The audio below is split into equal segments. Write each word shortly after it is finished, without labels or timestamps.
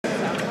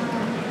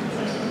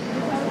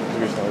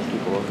those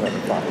people who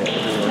haven't fought yet.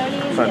 Tony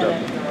is Signed yellow. up.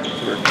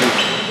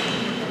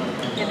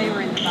 Yeah, they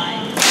were in the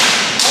buying.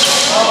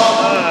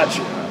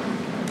 Gotcha.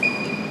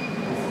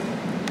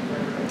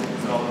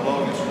 So low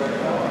is spread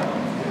out.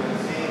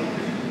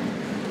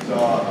 So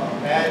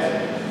head.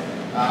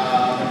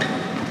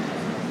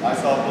 I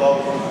saw blow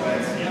from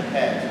fence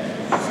head.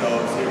 So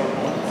 0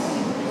 points.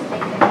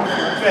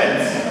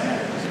 Fence.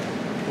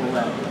 Pull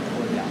out.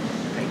 Pull it down.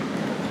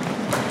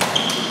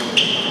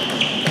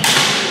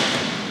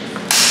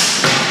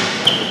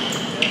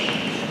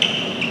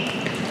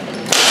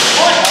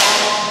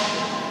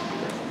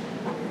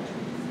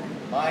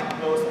 Line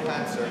close to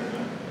hand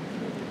circle.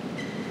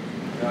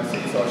 Now I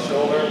see saw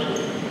shoulder,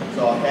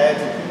 saw head,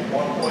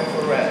 1 point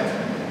for red.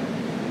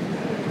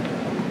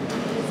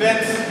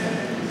 Fence.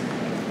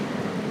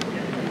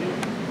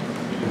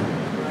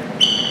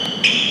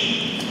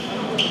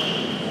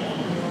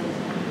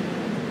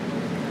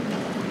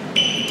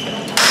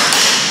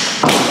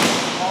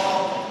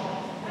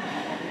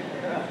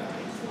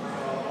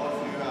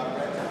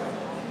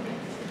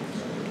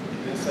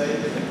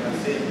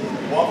 I see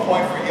 1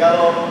 point for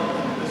yellow.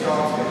 This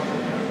wrong.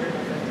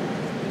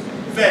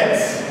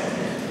 Fence.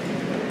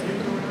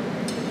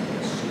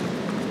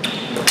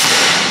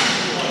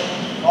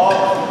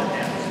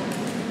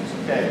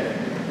 Okay.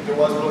 There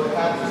was a little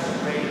hand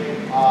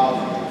straight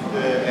of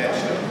the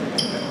edge.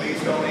 And please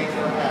don't aim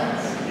for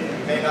hands.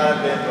 It may not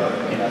have been, but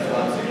that's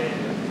what I'm saying.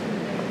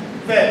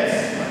 Fence.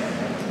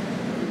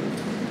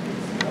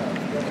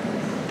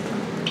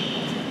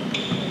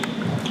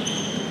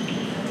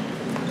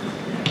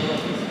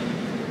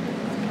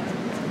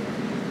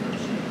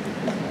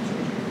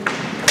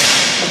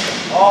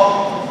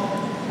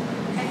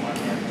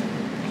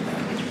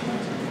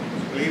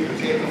 Leave the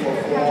table for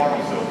 4,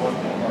 so 1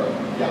 more.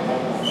 Yeah,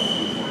 1 more.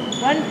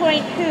 1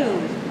 point who?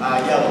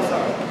 Yellow,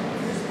 sorry.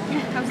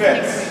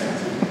 Fence.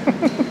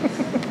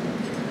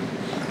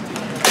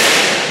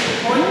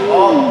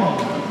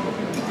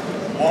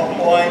 1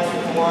 point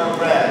for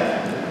red.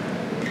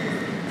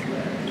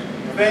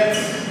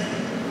 Fence.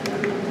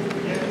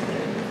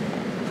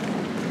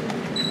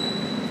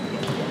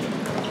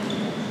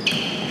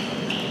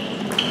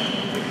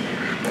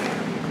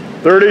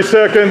 "30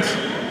 seconds.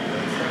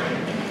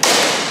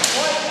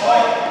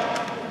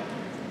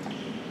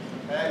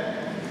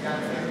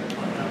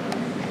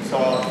 So,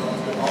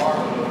 arm,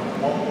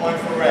 1 point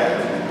for red.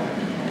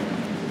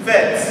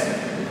 Fence.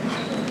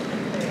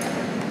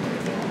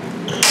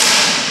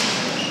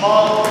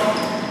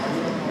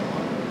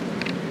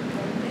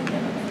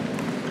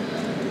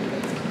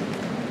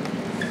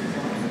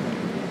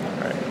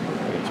 Alright,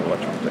 it's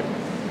electric thing.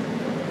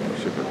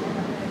 Super.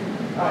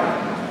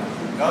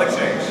 No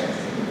exchange.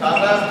 Top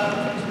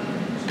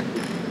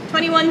left.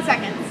 21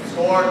 seconds.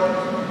 Score.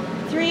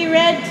 3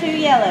 red, 2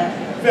 yellow.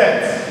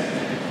 Fence.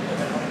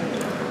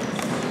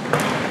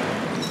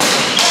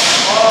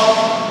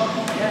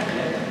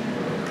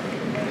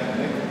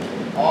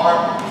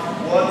 Arm,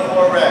 1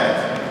 for red.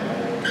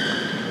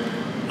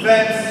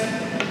 Fence.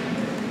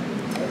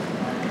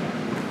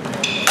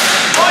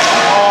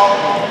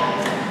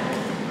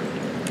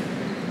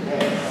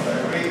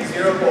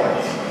 0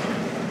 points.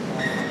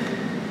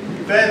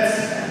 Fence.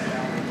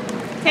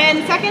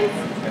 10 seconds.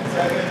 10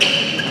 seconds.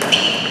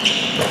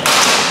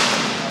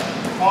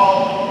 Call.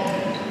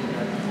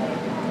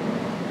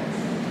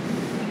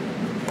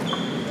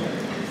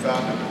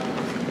 Found it.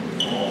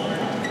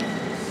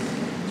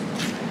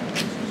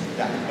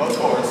 Yeah, no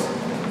scores.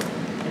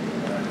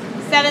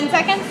 7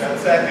 seconds. 7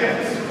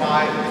 seconds.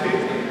 5, 2.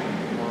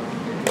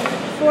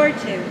 4, 2.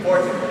 4,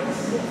 2.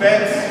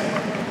 Fence.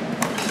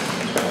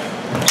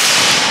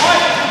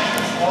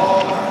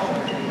 Ball.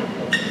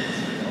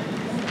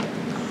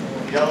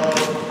 Yellow.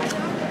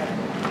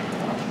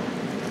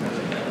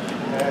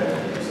 Head.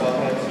 You saw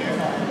head too.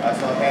 I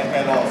saw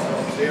head also.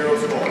 0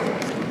 score.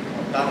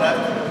 Top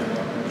left.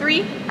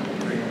 3.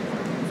 3.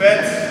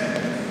 Fence.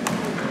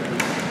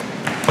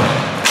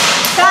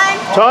 Time.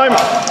 Time.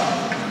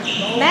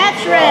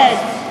 Match red.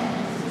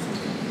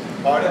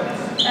 Pardon?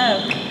 Oh,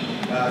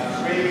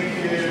 3,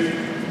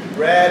 2,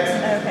 red.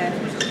 okay.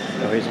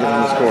 No, he's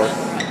getting the score.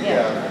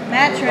 Yeah.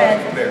 Match red.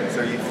 There.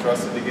 So you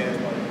thrust it again.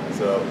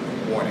 So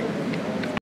warning.